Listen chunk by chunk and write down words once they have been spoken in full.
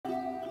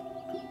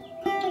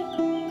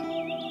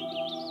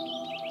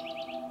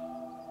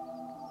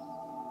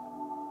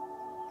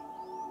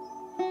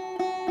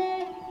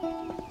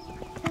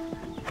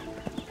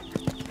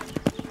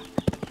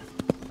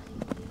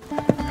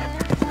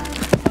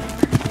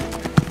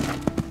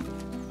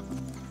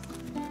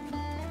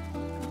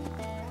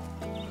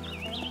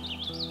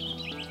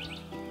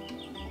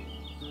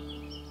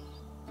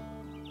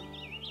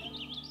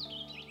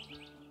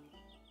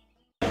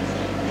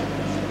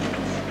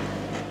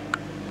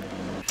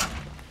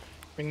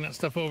Bring that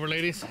stuff over,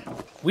 ladies.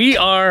 We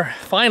are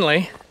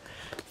finally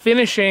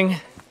finishing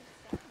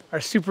our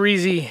super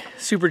easy,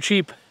 super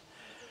cheap,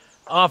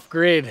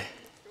 off-grid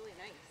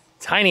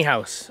tiny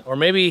house, or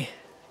maybe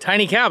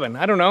tiny cabin,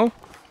 I don't know.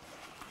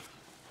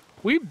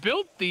 We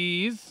built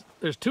these,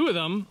 there's 2 of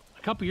them,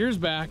 a couple years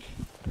back,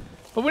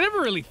 but we never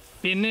really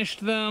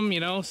finished them,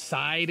 you know,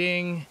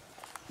 siding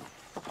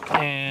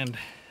and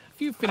a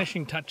few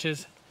finishing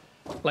touches,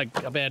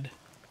 like a bed.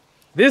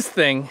 This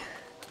thing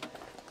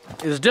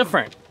is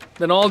different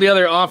than all the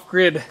other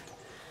off-grid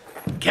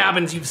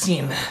cabins you've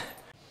seen.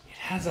 It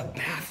has a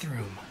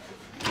bathroom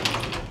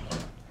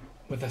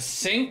with a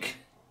sink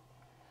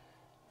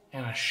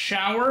and a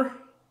shower,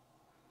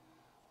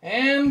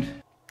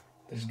 and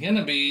there's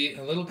gonna be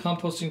a little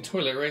composting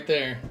toilet right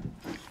there.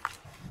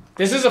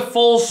 This is a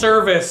full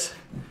service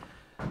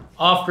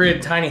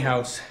off-grid tiny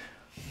house,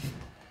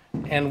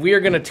 and we are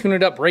gonna tune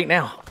it up right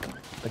now.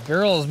 The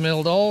girls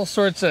milled all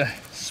sorts of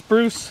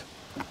spruce,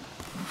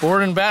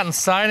 board and batten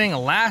siding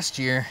last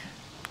year,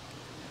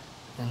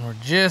 and we're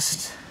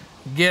just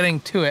getting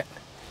to it.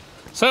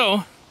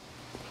 So,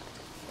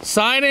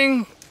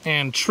 siding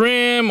and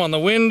trim on the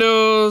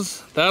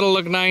windows, that'll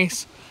look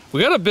nice. We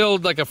gotta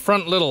build like a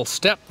front little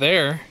step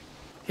there.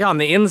 Yeah, on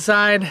the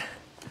inside,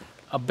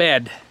 a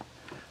bed,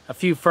 a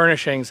few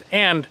furnishings,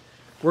 and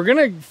we're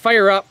gonna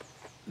fire up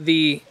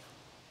the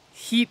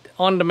heat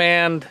on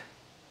demand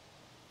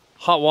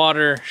hot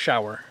water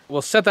shower.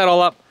 We'll set that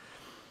all up,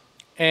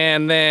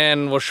 and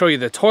then we'll show you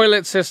the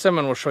toilet system,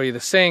 and we'll show you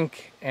the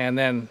sink, and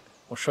then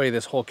we'll show you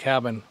this whole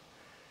cabin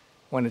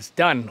when it's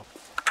done.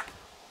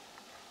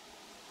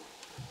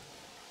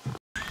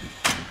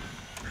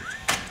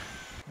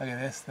 Look at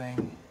this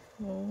thing.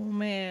 Oh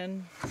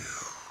man.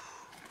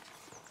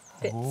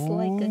 Fits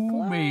like a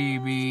glove.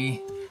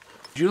 Baby.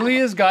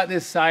 Julia's got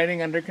this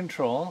siding under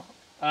control.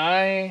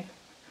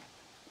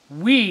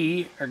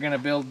 We are gonna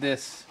build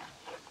this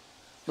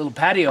little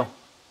patio.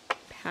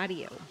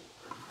 Patio.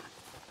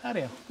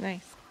 Okay.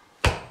 Nice.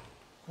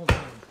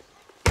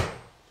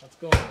 That's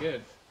going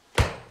good.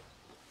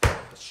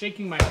 It's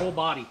shaking my whole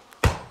body.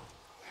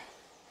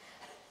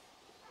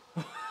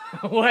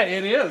 What?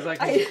 It is. I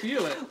can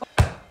feel it.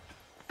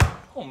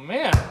 Oh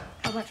man.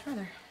 How much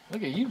further?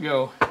 Look at you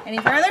go. Any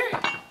further?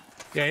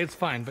 Yeah, it's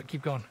fine, but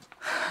keep going.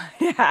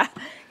 Yeah.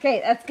 Okay,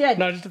 that's good.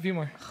 No, just a few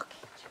more.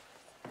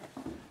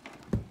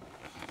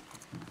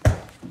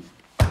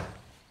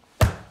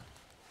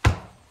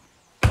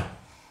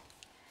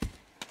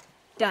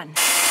 Done.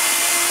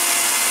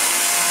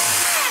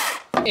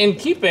 In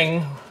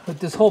keeping with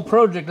this whole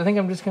project, I think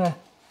I'm just gonna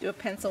Do a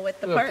pencil with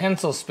the do part. a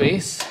pencil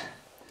space.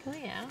 Oh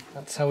yeah.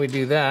 That's how we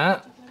do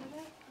that.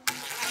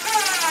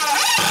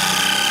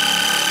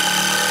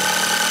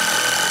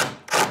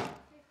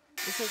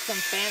 This is some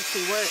fancy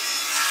work.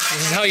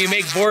 This is how you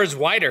make boards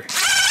wider.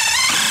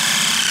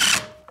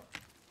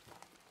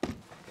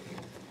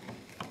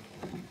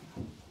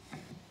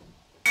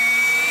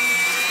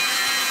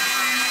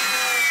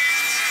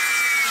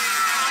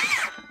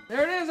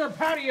 There it is, our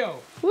patio.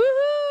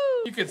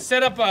 Woohoo! You could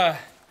set up a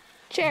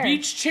Chair.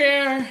 beach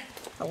chair,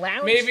 A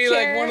lounge maybe chair.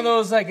 like one of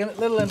those like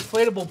little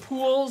inflatable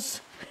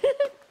pools.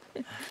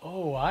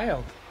 Oh,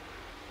 wild.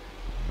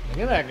 Look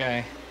at that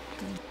guy.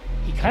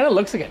 He kind of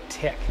looks like a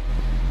tick.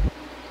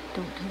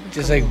 Don't do the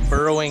Just like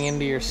burrowing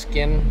into your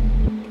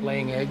skin,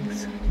 laying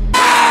eggs.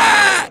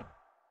 I'll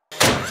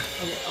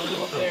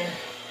go up there.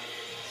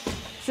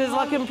 This is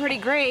looking pretty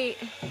great.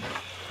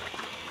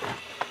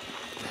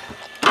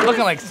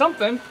 Looking like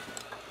something.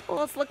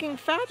 Well, it's looking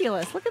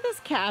fabulous. Look at this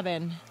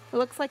cabin. It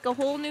looks like a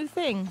whole new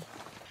thing.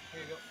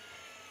 Here you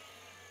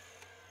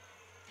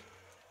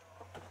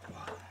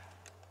go.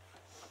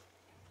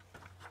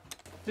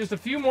 Just a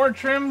few more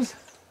trims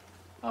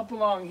up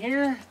along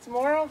here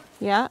tomorrow.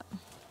 Yeah.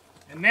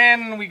 And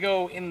then we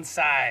go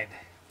inside.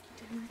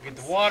 We get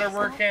the water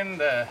working,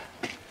 the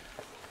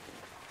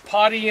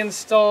potty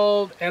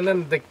installed, and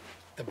then the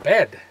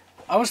bed.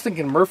 I was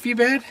thinking Murphy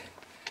bed,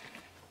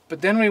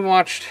 but then we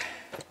watched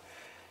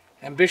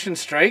Ambition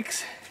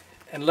Strikes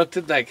and looked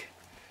at like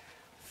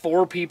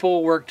 4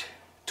 people worked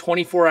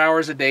 24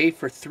 hours a day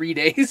for 3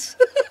 days.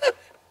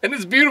 And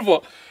it's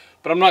beautiful,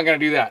 but I'm not gonna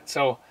do that.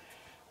 So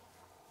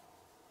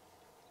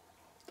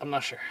I'm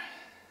not sure.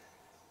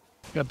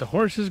 Got the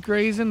horses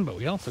grazing, but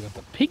we also got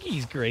the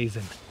piggies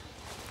grazing.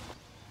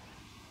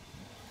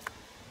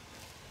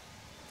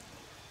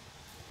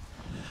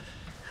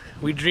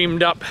 We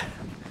dreamed up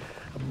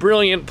a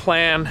brilliant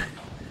plan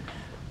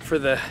for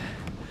the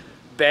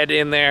bed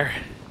in there.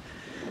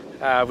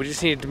 We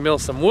just needed to mill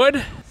some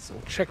wood, so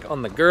we'll check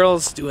on the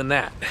girls doing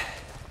that.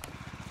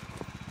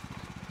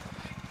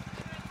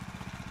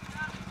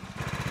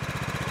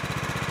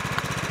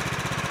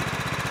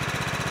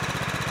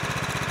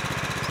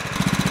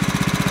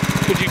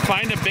 Could you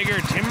find a bigger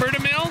timber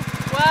to mill?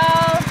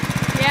 Well,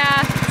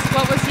 yeah, it's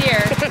what was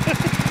here.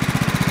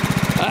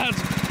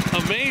 That's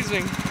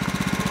amazing.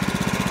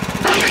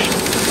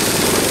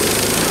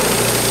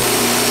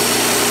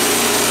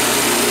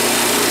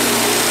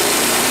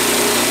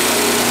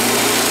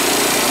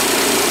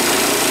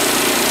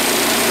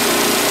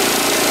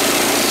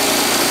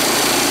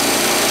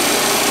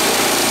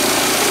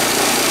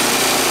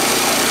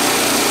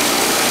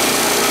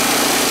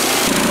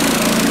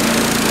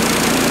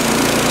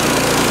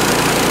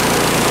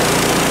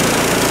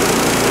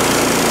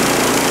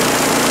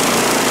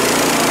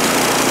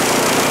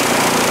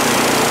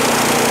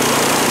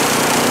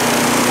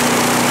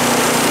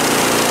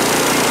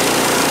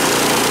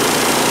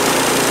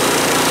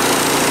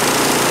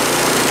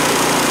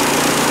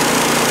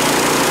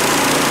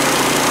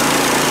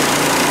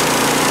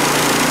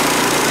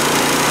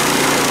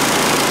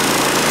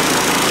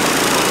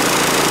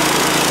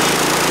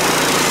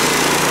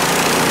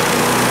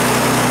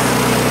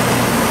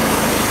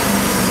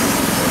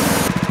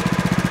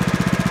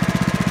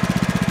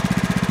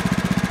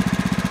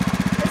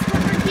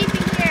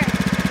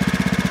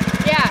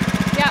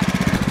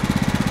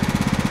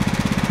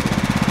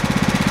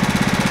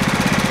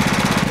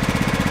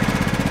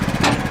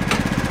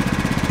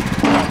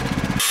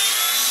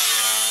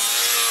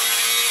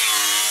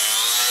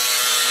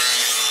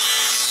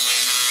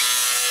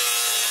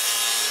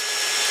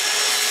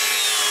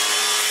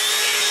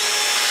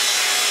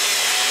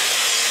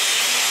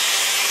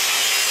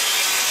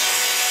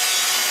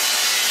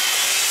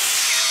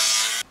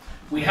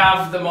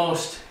 have the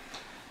most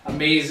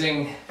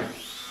amazing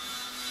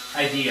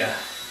idea.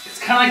 It's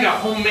kind of like a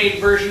homemade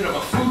version of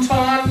a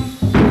futon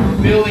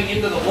we're building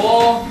into the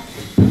wall.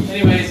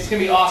 Anyways, it's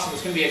gonna be awesome.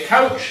 It's gonna be a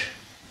couch,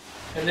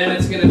 and then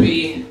it's gonna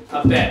be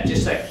a bed,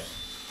 just like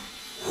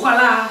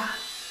voila,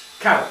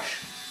 couch,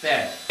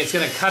 bed. It's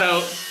gonna cut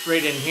out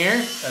right in here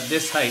at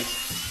this height.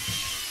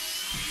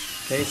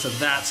 Okay, so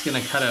that's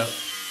gonna cut out.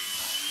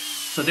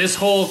 So this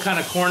whole kind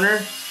of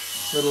corner,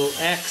 little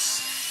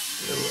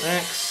X, little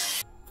X.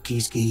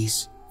 Keys,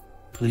 keys,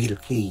 little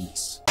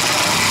keys.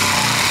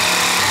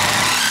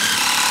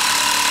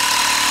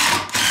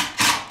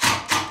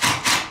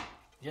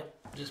 Yep,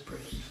 just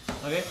perfect.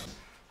 Okay.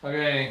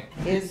 Okay.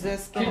 Is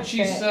this gonna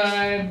Kitschy fit?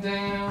 side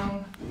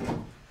down.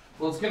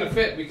 Well, it's gonna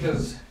fit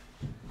because.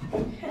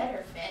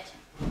 Better fit.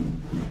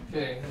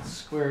 Okay, let's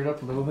square it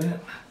up a little bit.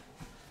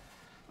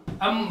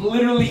 I'm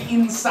literally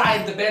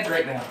inside the bed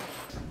right now.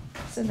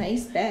 It's a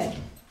nice bed.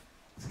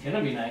 It's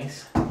gonna be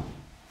nice.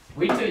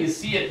 Wait till you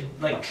see it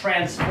like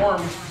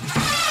transform.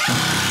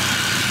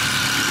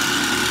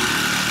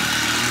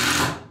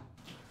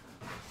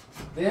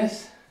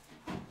 This.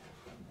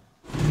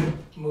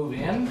 Move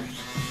in.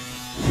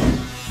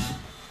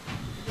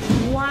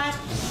 What?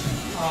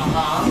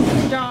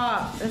 Uh-huh.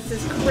 Stop. This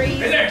is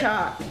crazy Right there.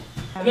 talk.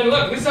 And then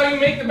look, this is how you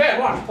make the bed.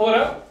 Watch, pull it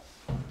out.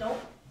 Don't.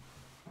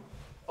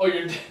 Oh,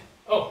 you're.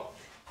 Oh.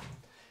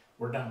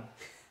 We're done.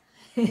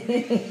 What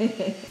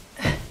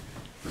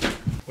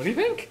do you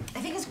think?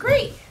 I think it's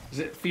great. Does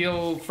it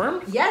feel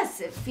firm? Yes,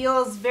 it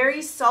feels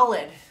very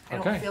solid. I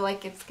Okay. don't feel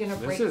like it's gonna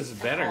break. This is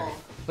at better. all.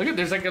 Look at,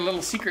 there's like a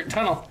little secret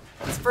tunnel.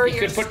 It's for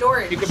your Put,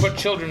 storage. you could put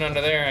children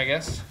under there, I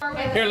guess.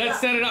 Okay. Here,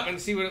 let's set it up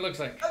and see what it looks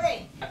like.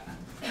 Okay.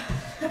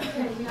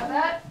 You have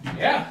that?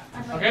 Yeah.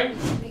 Okay.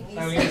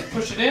 Now we just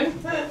push it in.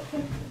 Not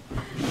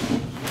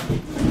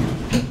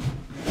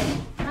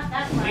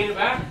that Lean it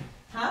back.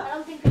 Huh? I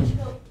don't think we should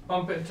go.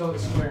 Bump it until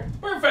it's square.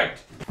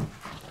 Perfect. No,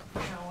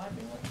 I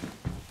think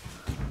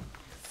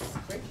it's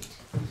great.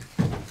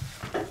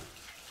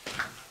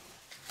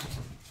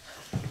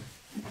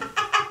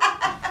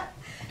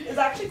 It's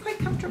actually quite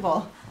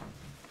comfortable.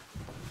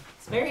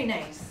 It's very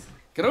nice.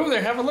 Get over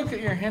there. Have a look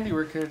at your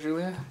handiwork here,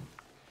 Julia.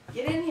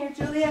 Get in here,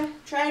 Julia.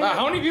 Try it. Wow,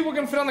 how many people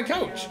can fit on the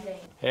couch?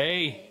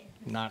 Hey,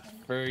 not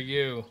for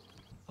you.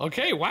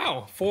 Okay,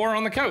 wow. 4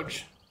 on the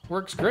couch.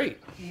 Works great.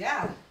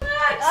 Yeah.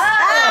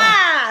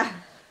 Ah!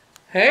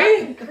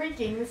 Hey?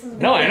 Creaking. This is.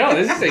 No, I know.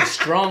 This is a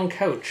strong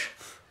couch.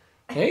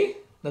 Hey?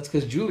 That's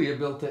because Julia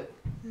built it.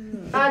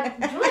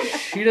 Julie.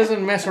 She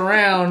doesn't mess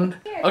around.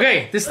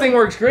 Okay, this thing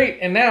works great.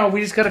 And now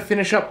we just got to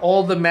finish up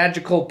all the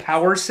magical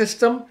power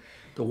system,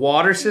 the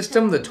water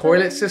system, the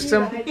toilet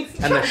system,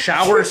 and the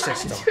shower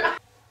system.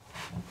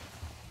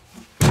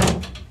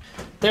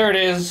 There it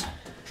is.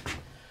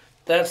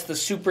 That's the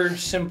super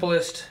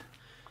simplest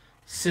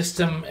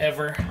system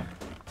ever.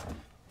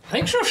 I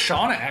think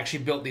Shoshana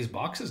actually built these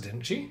boxes,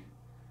 didn't she?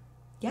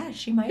 Yeah,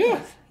 she might Yeah.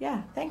 have.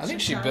 Yeah, thanks. I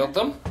think she Shoshana. built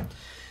them.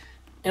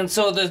 And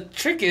so the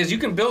trick is you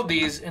can build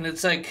these and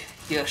it's like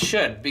you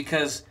should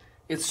because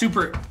it's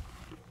super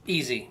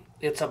easy.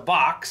 It's a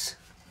box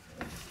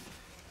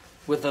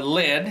with a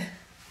lid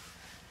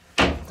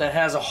that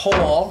has a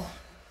hole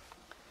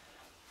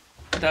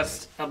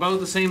that's about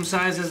the same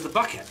size as the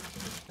bucket.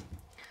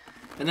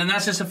 And then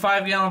that's just a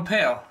 5-gallon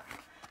pail.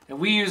 And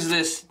we use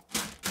this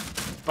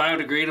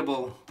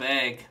biodegradable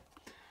bag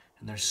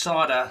and there's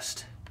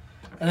sawdust.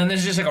 And then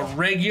there's just like a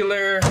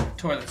regular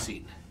toilet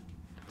seat.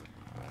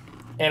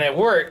 And it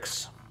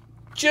works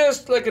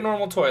just like a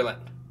normal toilet.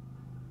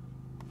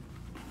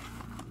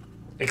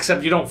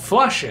 Except you don't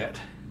flush it.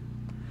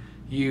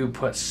 You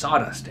put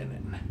sawdust in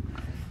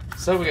it.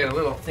 So we got a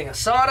little thing of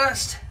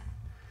sawdust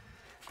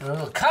and a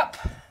little cup.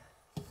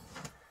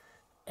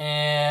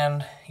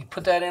 And you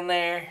put that in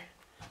there.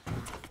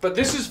 But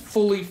this is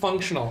fully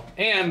functional.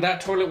 And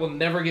that toilet will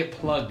never get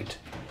plugged.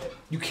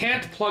 You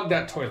can't plug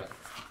that toilet.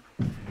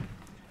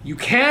 You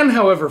can,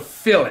 however,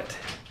 fill it.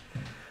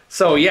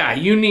 So yeah,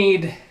 you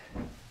need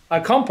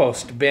a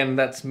compost bin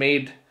that's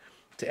made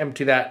to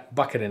empty that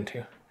bucket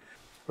into.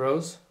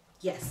 Rose,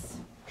 Yes.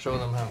 show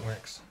them how it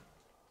works.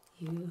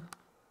 You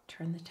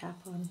turn the tap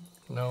on.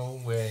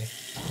 No way.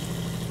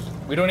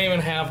 We don't even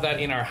have that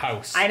in our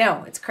house. I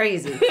know, it's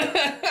crazy.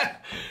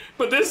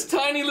 But this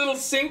tiny little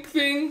sink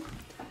thing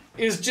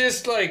is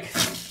just like,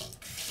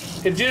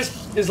 it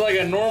just is like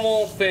a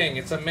normal thing.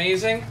 It's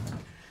amazing.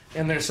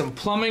 And there's some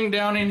plumbing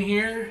down in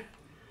here.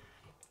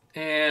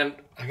 And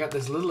I got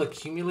this little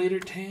accumulator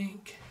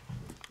tank.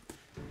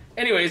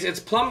 Anyways, it's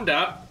plumbed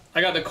up.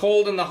 I got the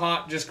cold and the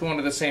hot just going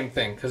to the same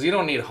thing because you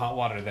don't need hot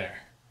water there.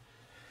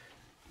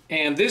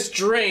 And this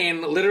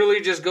drain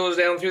literally just goes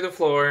down through the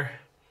floor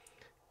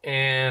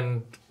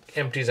and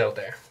empties out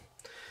there.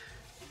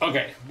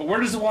 Okay, but where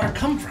does the water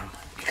come from?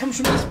 It comes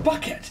from this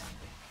bucket.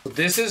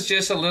 This is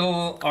just a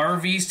little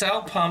RV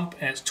style pump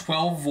and it's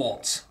 12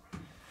 volts.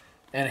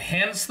 And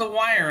hence the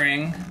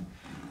wiring,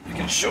 I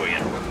can show you.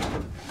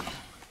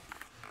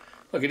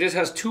 Look, it just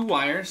has 2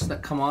 wires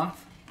that come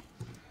off.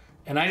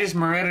 And I just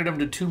moretted them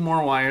to 2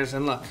 more wires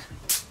and look.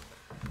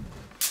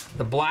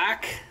 The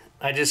black,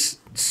 I just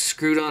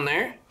screwed on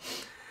there.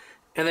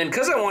 And then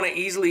because I want to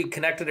easily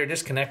connect it or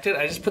disconnect it,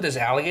 I just put this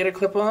alligator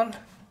clip on.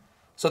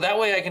 So that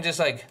way I can just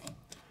like,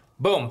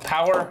 boom,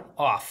 power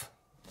off.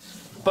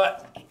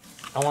 But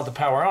I want the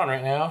power on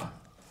right now.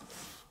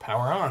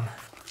 Power on.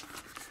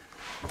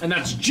 And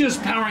that's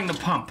just powering the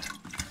pump.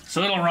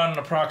 So it'll run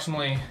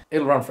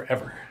it'll run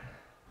forever,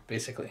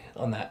 basically,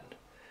 on that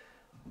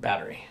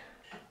battery.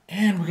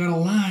 And we got a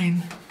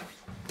line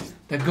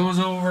that goes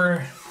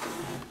over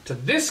to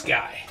this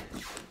guy.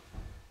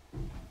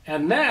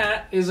 And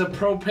that is a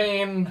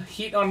propane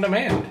heat on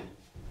demand.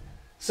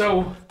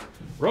 So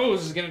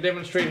Rose is gonna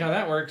demonstrate how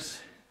that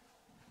works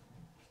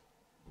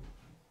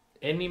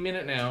any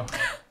minute now.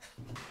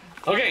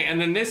 Okay, and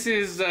then this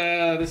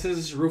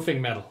is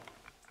roofing metal.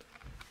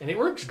 And it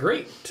works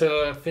great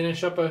to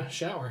finish up a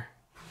shower.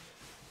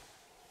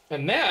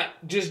 And that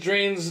just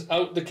drains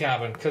out the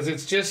cabin because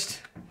it's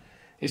just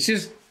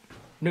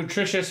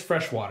nutritious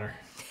fresh water.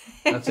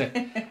 That's it.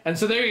 And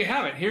so there you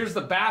have it. Here's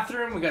the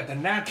bathroom. We got the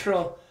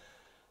natural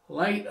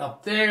light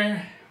up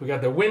there. We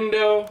got the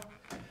window.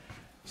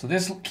 So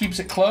this keeps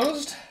it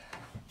closed.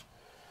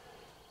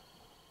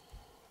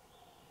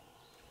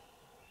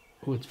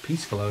 Oh, it's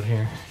peaceful out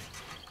here.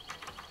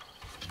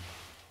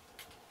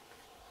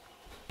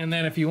 And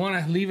then if you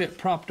want to leave it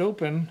propped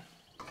open,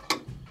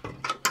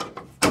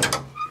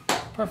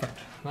 perfect.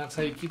 That's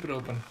how you keep it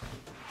open.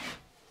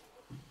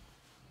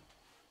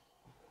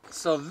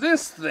 So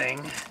this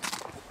thing,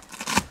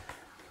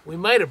 we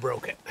might have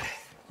broke it.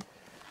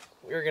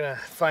 We're gonna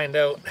find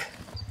out.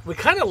 We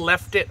kind of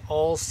left it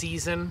all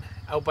season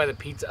out by the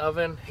pizza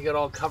oven. It got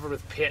all covered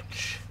with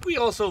pitch. We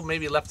also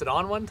maybe left it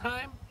on one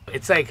time.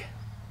 It's like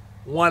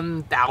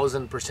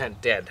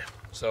 1000% dead.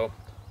 So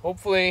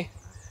hopefully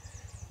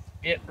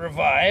it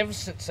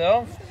revives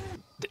itself.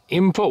 The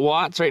input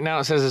watts right now,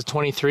 it says is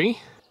 23.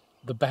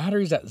 The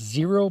battery's at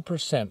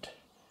 0%.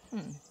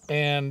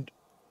 And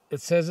it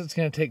says it's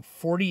gonna take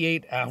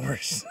 48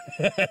 hours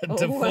to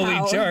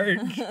fully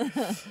charge.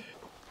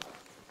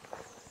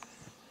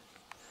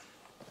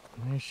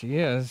 There she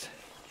is.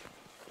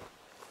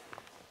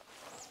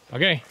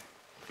 Okay,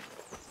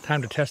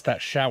 time to test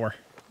that shower.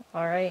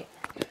 All right.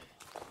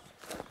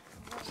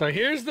 So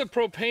here's the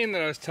propane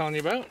that I was telling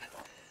you about.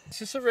 It's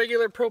just a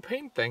regular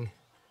propane thing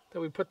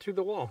that we put through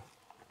the wall.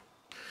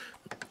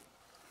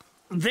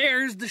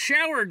 There's the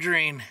shower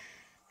drain.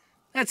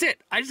 That's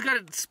it. I just got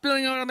it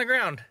spilling out on the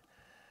ground.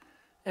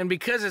 And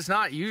because it's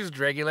not used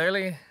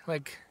regularly,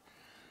 like,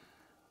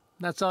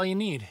 that's all you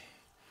need.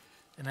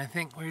 And I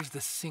think, where's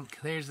the sink?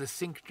 There's the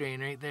sink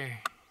drain right there.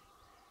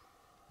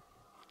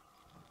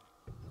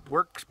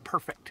 Works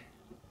perfect.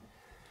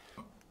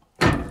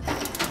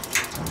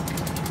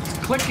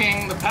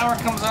 Clicking, the power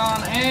comes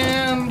on,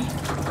 and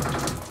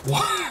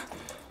what?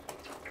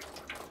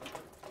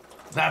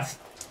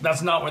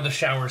 That's not where the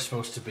shower is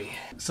supposed to be.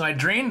 So I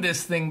drained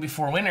this thing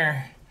before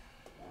winter,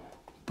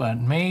 but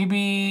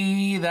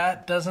maybe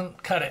that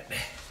doesn't cut it.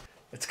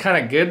 It's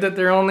kind of good that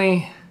they're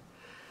only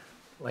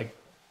like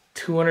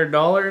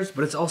 $200,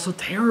 but it's also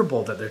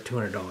terrible that they're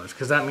 $200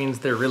 because that means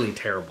they're really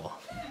terrible.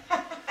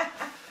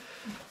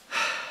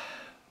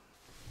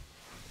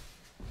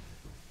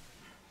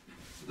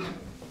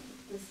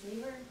 This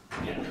lever?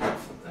 Yeah,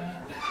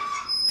 that.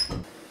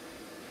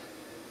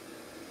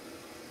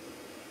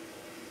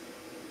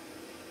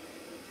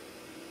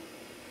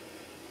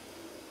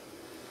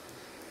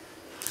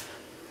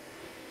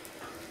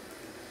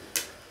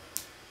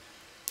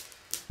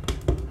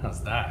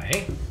 How's that,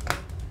 eh?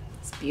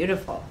 It's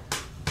beautiful.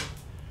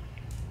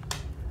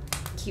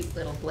 Cute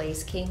little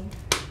Blaze King.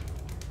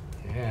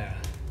 Yeah.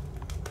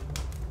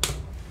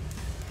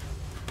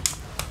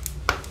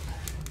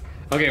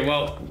 Okay,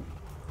 well,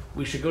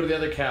 we should go to the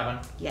other cabin.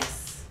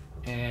 Yes.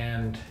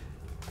 And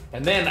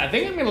then I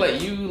think I'm gonna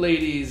let you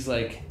ladies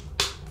like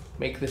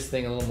make this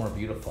thing a little more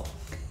beautiful.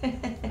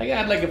 I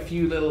got like a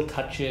few little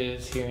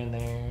touches here and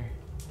there.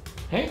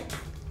 Hey?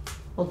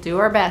 We'll do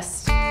our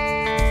best.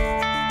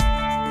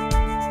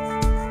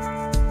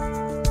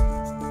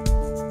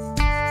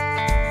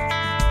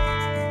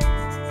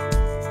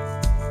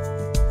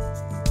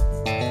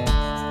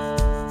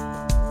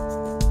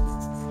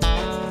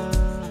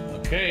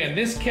 Okay, in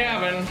this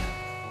cabin,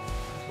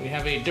 we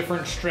have a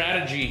different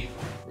strategy.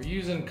 We're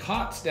using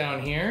cots down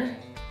here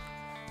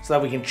so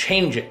that we can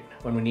change it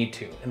when we need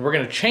to. And we're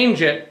gonna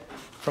change it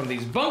from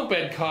these bunk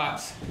bed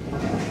cots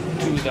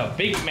to the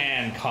big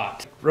man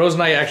cot. Rose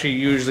and I actually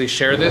usually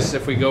share this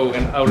if we go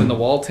out in the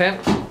wall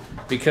tent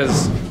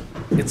because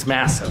it's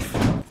massive.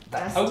 The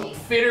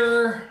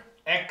Outfitter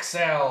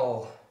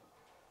XL.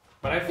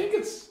 But I think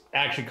it's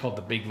actually called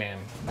the big man.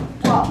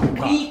 Well,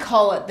 we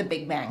call it the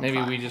big man Maybe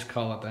cot. we just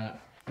call it that.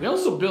 We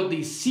also built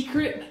these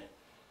secret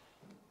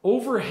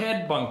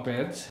overhead bunk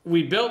beds.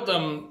 We built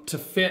them to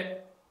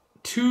fit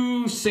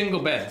 2 single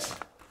beds.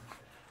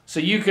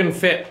 So you can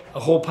fit a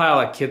whole pile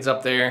of kids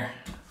up there,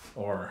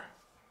 or,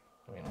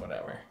 I mean,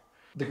 whatever.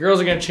 The girls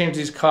are gonna change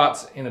these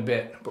cots in a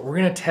bit, but we're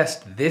gonna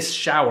test this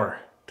shower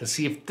to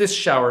see if this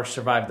shower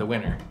survived the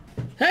winter.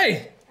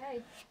 Hey!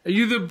 Hey. Are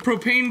you the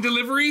propane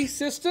delivery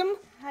system?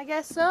 I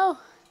guess so.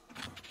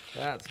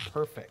 That's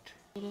perfect.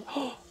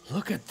 Oh,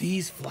 look at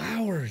these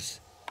flowers.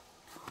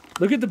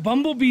 Look at the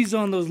bumblebees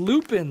on those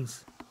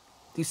lupins.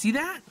 Do you see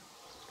that?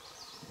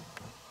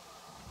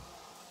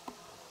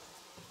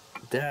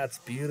 That's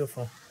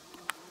beautiful.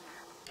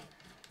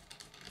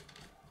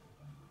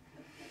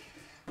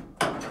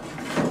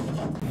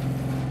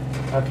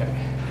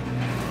 Okay.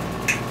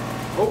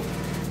 Oh.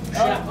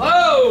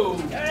 Whoa!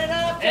 Turn it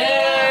up.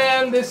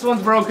 And this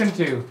one's broken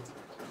too.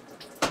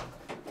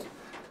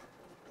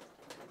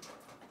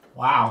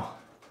 Wow.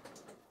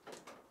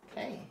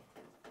 Okay.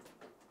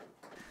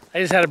 I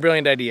just had a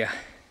brilliant idea.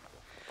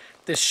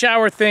 This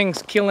shower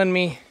thing's killing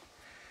me,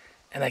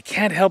 and I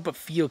can't help but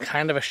feel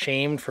kind of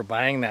ashamed for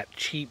buying that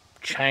cheap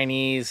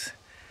Chinese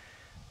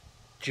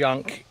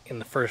junk in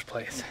the first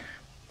place.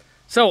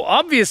 So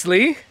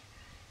obviously,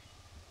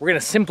 we're gonna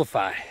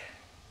simplify.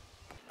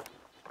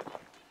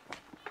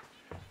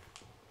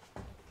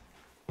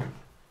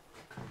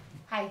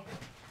 Hi.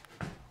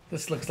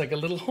 This looks like a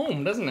little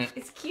home, doesn't it?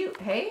 It's cute,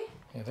 hey?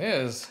 It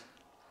is.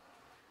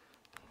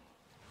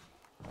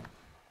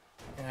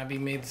 Abby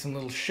made some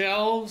little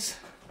shelves.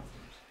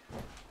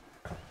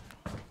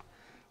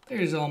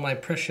 There's all my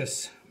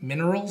precious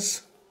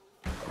minerals.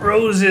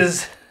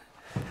 Rose's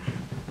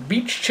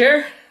beach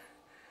chair.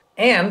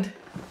 And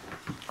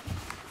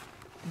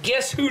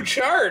guess who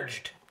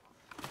charged?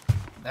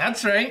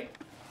 That's right.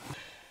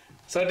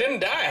 So it didn't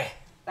die.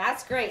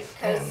 That's great,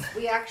 because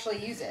we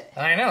actually use it.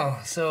 I know,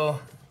 so.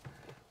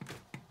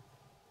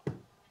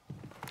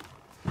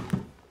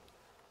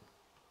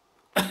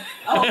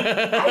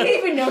 I didn't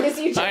even notice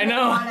you turned I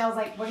know. it on. I was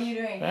like, what are you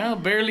doing? Well,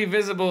 barely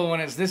visible when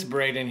it's this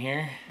bright in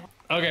here.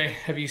 Okay,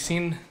 have you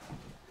seen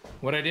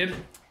what I did?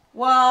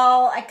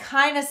 Well, I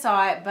kind of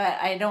saw it, but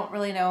I don't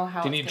really know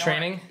how. Do you it's need gonna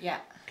training? work. Yeah.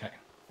 Okay.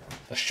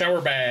 The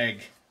shower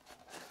bag.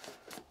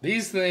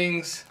 These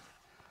things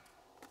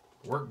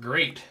work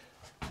great.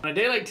 On a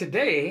day like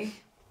today,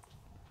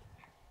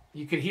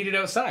 you could heat it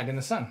outside in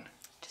the sun.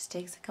 Just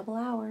takes a couple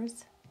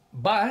hours.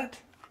 But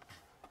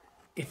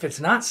if it's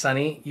not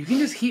sunny, you can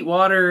just heat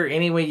water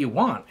any way you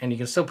want, and you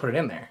can still put it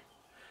in there.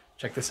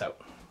 Check this out.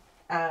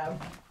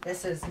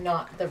 This is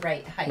not the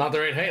right height. Not the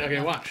right height? Okay,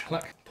 watch.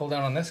 Look. Pull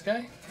down on this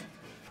guy.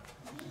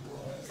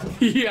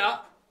 Yeah.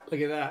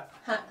 Look at that.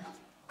 Huh.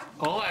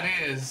 All that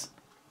is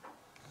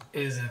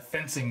a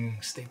fencing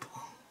staple.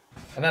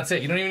 And that's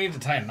it. You don't even need to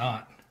tie a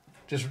knot.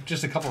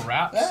 Just a couple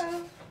wraps.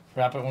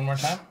 Wrap it one more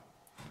time.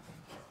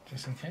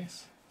 Just in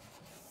case.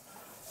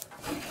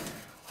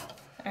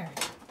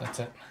 Alright. That's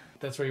it.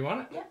 That's where you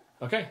want it? Yeah.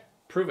 Okay.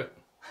 Prove it.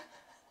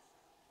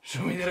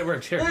 Show me that it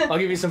works. Here, I'll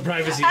give you some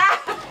privacy.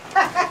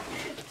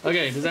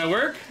 Okay, does that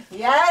work?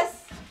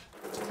 Yes.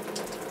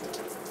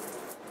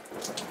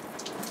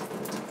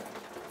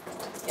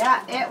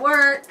 Yeah, it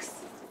works.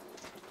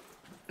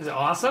 Is it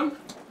awesome?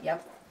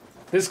 Yep.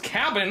 This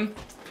cabin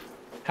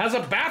has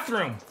a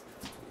bathroom.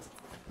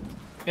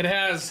 It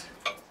has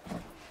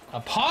a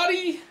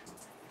potty,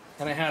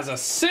 and it has a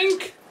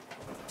sink,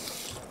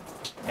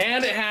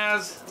 and it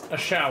has a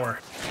shower.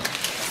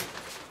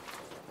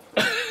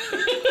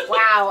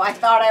 Wow, I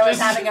thought I was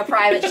having a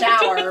private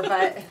shower,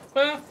 but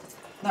Well,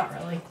 not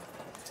really.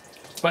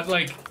 but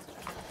like,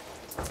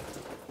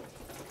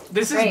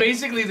 this is Great.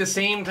 basically the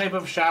same type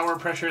of shower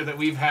pressure that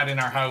we've had in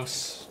our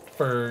house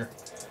for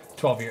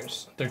 12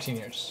 years, 13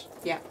 years.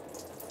 Yeah,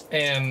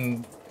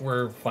 And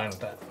we're fine with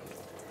that.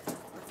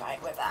 we're fine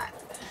with that.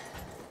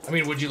 I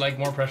mean, would you like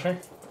more pressure?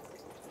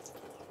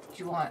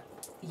 Do you want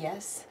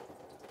yes?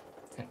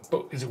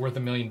 But is it worth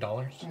 $1 million?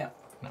 No.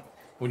 No.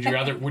 Would you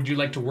rather? Would you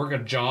like to work a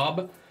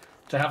job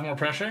to have more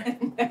pressure?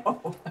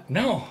 No.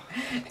 No.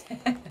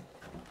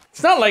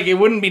 It's not like it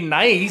wouldn't be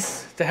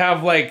nice to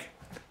have like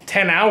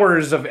 10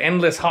 hours of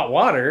endless hot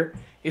water.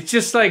 It's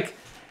just like,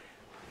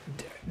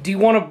 do you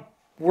want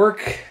to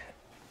work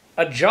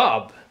a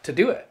job to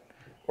do it?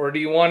 Or do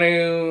you want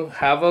to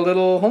have a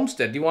little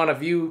homestead? Do you want a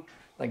view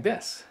like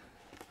this?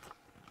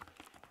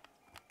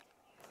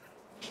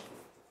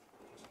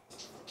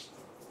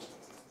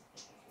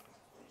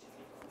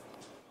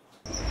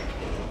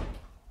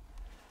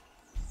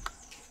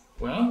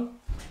 Well,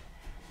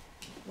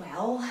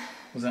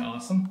 was that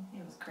awesome?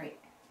 It was great.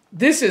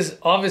 This is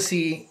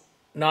obviously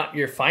not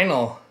your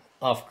final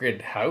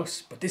off-grid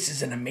house, but this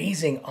is an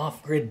amazing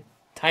off-grid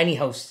tiny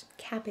house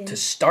Cabin. to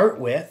start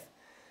with.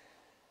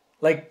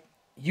 Like,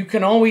 you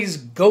can always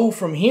go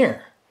from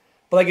here.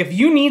 But like, if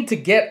you need to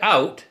get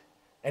out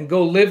and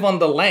go live on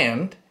the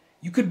land,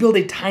 you could build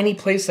a tiny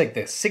place like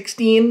this,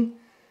 16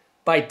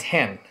 by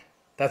 10.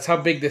 That's how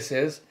big this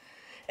is.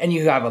 And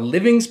you have a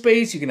living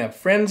space, you can have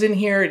friends in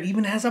here, it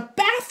even has a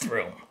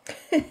bathroom.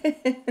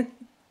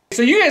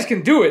 So you guys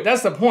can do it,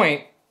 that's the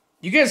point.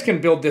 You guys can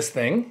build this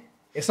thing.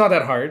 It's not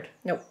that hard.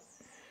 Nope.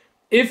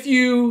 If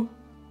you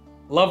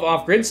love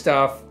off-grid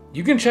stuff,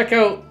 you can check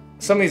out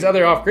some of these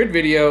other off-grid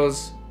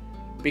videos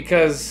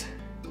because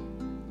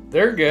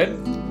they're good.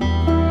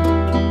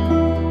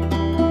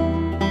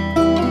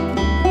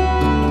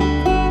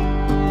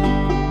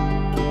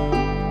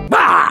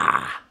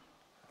 Bah!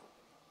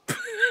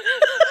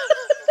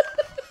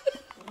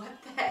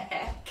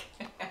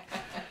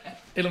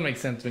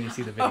 sense when you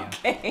see the video.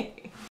 Okay.